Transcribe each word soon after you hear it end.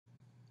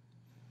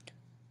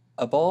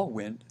A ball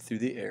went through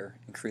the air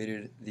and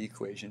created the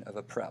equation of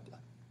a parabola.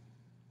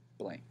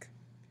 Blank.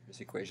 Here's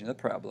the equation of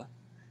the parabola.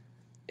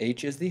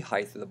 H is the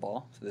height of the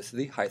ball, so this is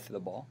the height of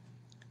the ball.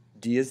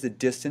 D is the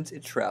distance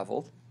it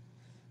traveled,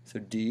 so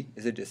D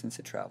is the distance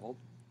it traveled.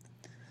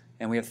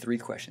 And we have three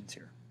questions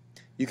here.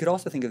 You could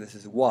also think of this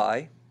as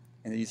y,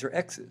 and these are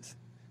x's.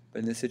 But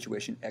in this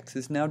situation, x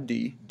is now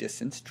d,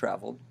 distance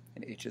traveled,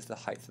 and h is the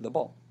height of the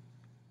ball.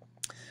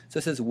 So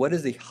it says, what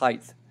is the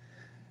height?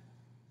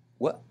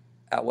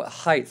 At what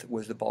height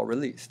was the ball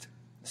released?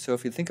 So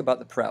if you think about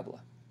the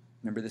parabola,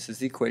 remember this is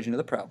the equation of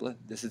the parabola,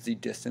 this is the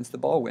distance the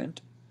ball went,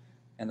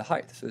 and the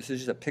height. So this is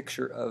just a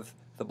picture of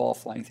the ball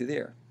flying through the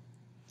air.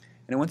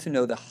 And I want to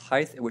know the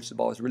height at which the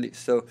ball was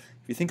released. So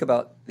if you think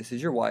about, this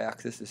is your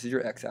y-axis, this is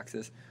your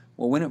x-axis.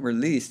 Well, when it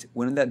released,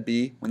 wouldn't that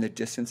be when the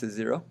distance is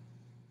 0?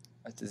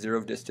 At the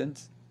 0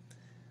 distance.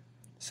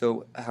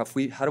 So how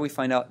do we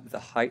find out the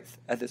height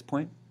at this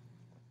point?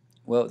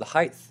 Well, the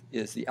height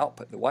is the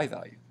output, the y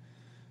value.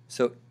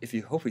 So if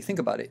you hopefully think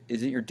about it,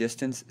 isn't your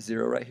distance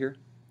 0 right here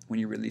when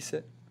you release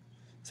it?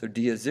 So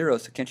d is 0,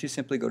 so can't you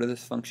simply go to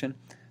this function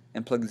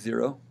and plug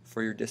 0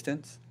 for your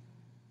distance?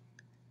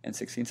 And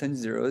 16 times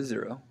 0 is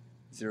 0.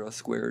 0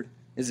 squared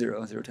is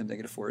 0. 0 times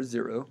negative 4 is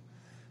 0.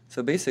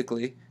 So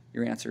basically,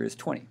 your answer is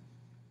 20.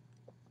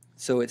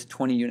 So it's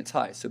 20 units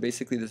high. So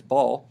basically, this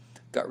ball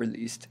got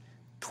released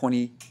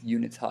 20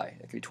 units high.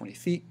 That could be 20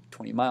 feet,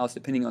 20 miles,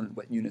 depending on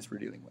what units we're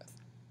dealing with.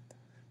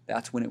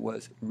 That's when it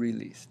was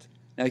released.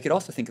 Now, you could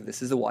also think of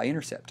this as the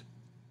y-intercept,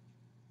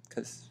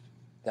 because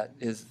that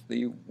is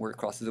where it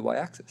crosses the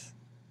y-axis.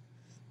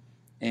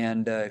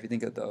 And if you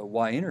think of the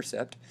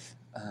y-intercept,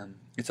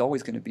 it's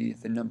always going to be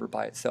the number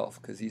by itself,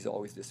 because these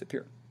always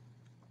disappear.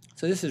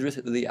 So this is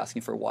really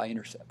asking for a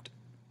y-intercept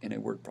in a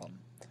word problem.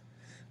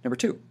 Number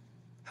 2,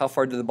 how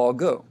far did the ball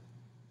go?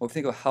 Well, if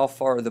you think of how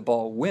far the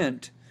ball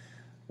went,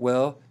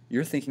 well,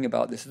 you're thinking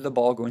about this is the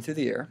ball going through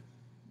the air.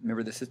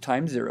 Remember, this is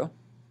time 0.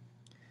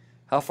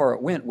 How far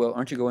it went, well,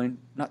 aren't you going,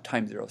 not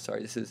time 0,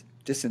 sorry, this is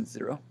distance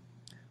 0.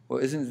 Well,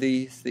 isn't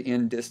this the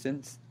end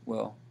distance?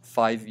 Well,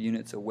 5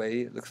 units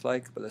away, it looks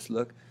like, but let's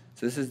look.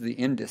 So this is the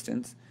end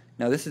distance.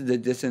 Now, this is the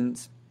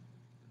distance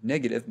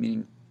negative,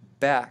 meaning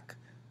back,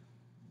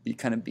 be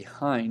kind of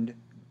behind.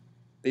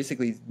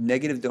 Basically,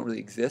 negatives don't really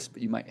exist,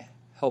 but you might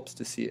helps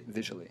to see it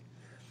visually.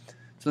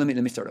 So let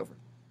me start over.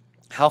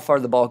 How far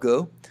did the ball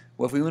go?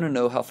 Well, if we want to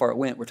know how far it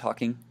went, we're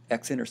talking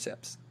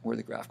x-intercepts, where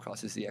the graph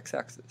crosses the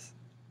x-axis.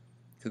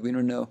 Because we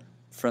don't know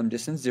from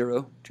distance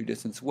 0 to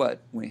distance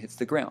what when it hits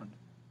the ground.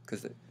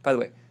 Because, by the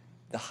way,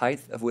 the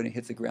height of when it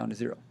hits the ground is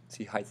 0.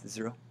 See, height is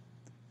 0.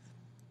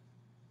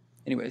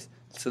 Anyways,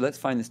 so let's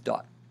find this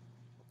dot.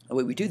 The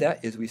way we do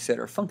that is we set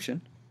our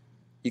function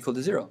equal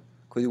to 0,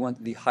 because we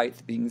want the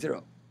height being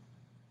 0.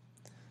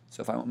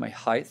 So if I want my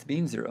height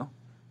being 0,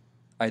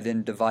 I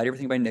then divide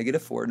everything by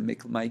negative 4 to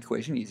make my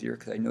equation easier,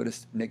 because I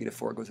noticed negative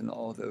 4 goes into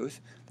all of those.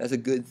 That's a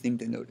good thing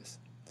to notice.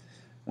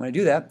 When I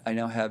do that, I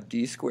now have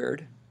d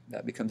squared.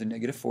 That becomes a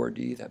negative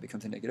 4d. That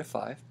becomes a negative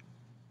 5.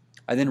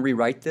 I then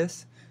rewrite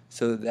this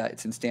so that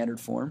it's in standard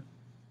form,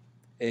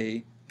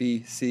 a,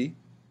 b, c.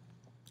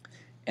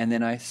 And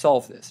then I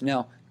solve this.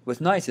 Now,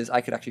 what's nice is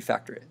I could actually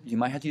factor it. You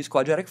might have to use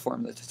quadratic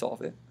formula to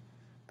solve it,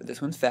 but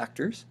this one's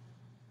factors.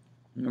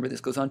 Remember,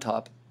 this goes on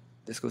top,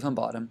 this goes on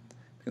bottom.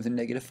 It becomes a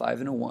negative 5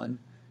 and a 1.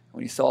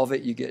 When you solve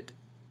it, you get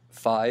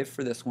 5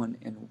 for this one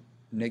and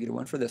negative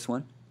 1 for this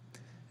one.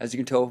 As you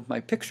can tell with my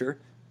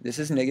picture, this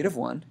is negative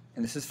 1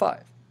 and this is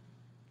 5.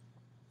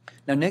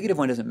 Now, negative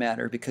 1 doesn't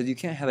matter because you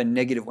can't have a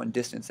negative 1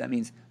 distance. That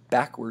means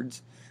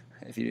backwards,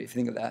 if you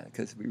think of that,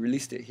 because we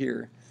released it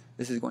here.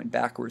 This is going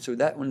backwards, so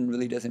that one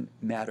really doesn't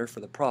matter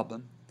for the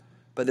problem,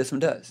 but this one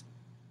does.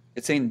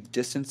 It's saying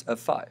distance of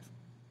 5.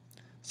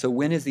 So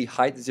when is the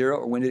height 0,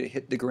 or when did it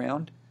hit the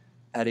ground?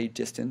 At a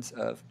distance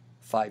of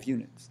 5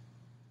 units.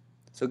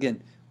 So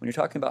again, when you're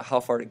talking about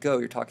how far to go,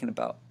 you're talking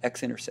about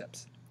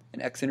x-intercepts.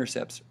 And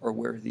x-intercepts are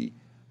where the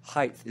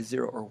height is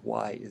 0 or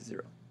y is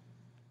 0.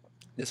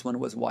 This one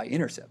was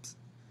y-intercepts.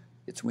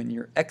 It's when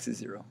your x is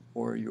 0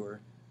 or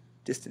your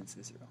distance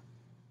is 0.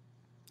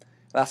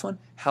 Last one,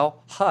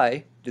 how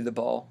high did the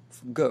ball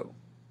go?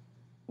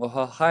 Well,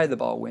 how high the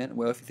ball went,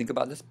 well, if you think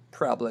about this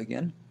parabola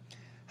again,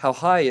 how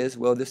high is,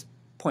 well, this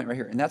point right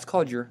here, and that's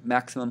called your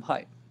maximum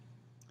height.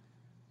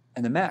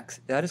 And the max,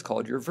 that is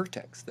called your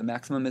vertex. The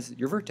maximum is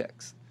your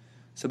vertex.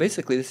 So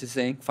basically, this is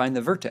saying find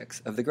the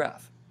vertex of the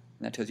graph.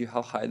 And that tells you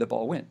how high the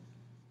ball went.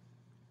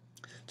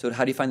 So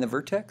how do you find the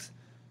vertex?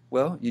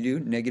 Well, you do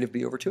negative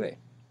b over 2a.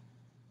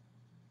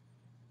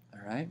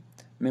 All right.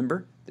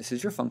 Remember, this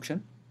is your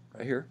function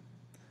right here.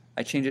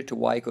 I change it to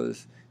y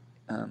equals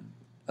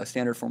a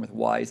standard form with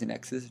y's and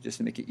x's just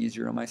to make it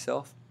easier on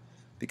myself.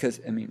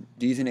 Because, I mean,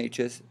 d's and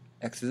h's,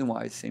 x's and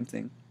y's, same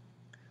thing.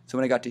 So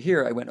when I got to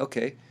here, I went,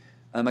 okay,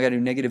 I got to do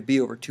negative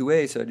b over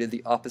 2a, so I did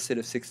the opposite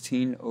of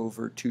 16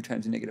 over 2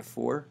 times negative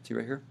 4. See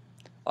right here?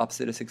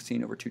 Opposite of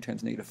 16 over 2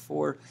 times negative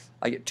 4,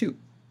 I get 2.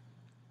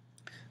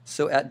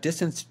 So at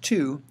distance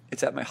 2,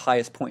 it's at my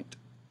highest point.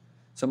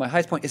 So my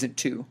highest point isn't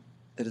 2.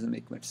 That doesn't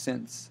make much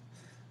sense.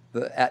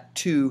 but at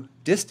 2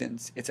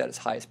 distance, it's at its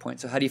highest point.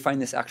 So how do you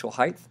find this actual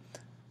height?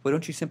 Well,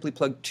 don't you simply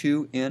plug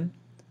 2 in,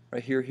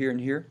 right here, here, and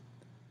here?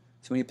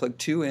 So when you plug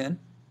 2 in,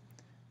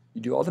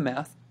 you do all the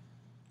math,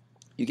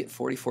 you get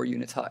 44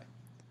 units high.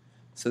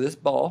 So this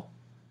ball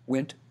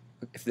went,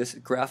 if this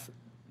graph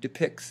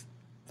depicts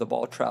the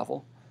ball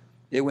travel,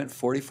 it went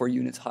 44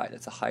 units high.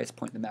 That's the highest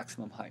point, the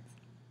maximum height.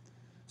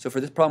 So for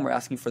this problem, we're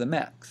asking for the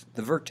max,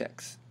 the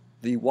vertex,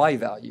 the y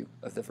value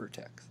of the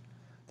vertex.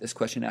 This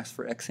question asks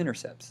for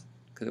x-intercepts,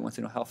 because it wants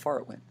to know how far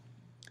it went.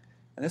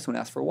 And this one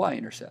asks for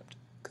y-intercept,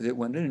 because it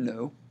wanted to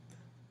know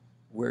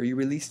where you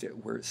released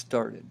it, where it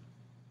started.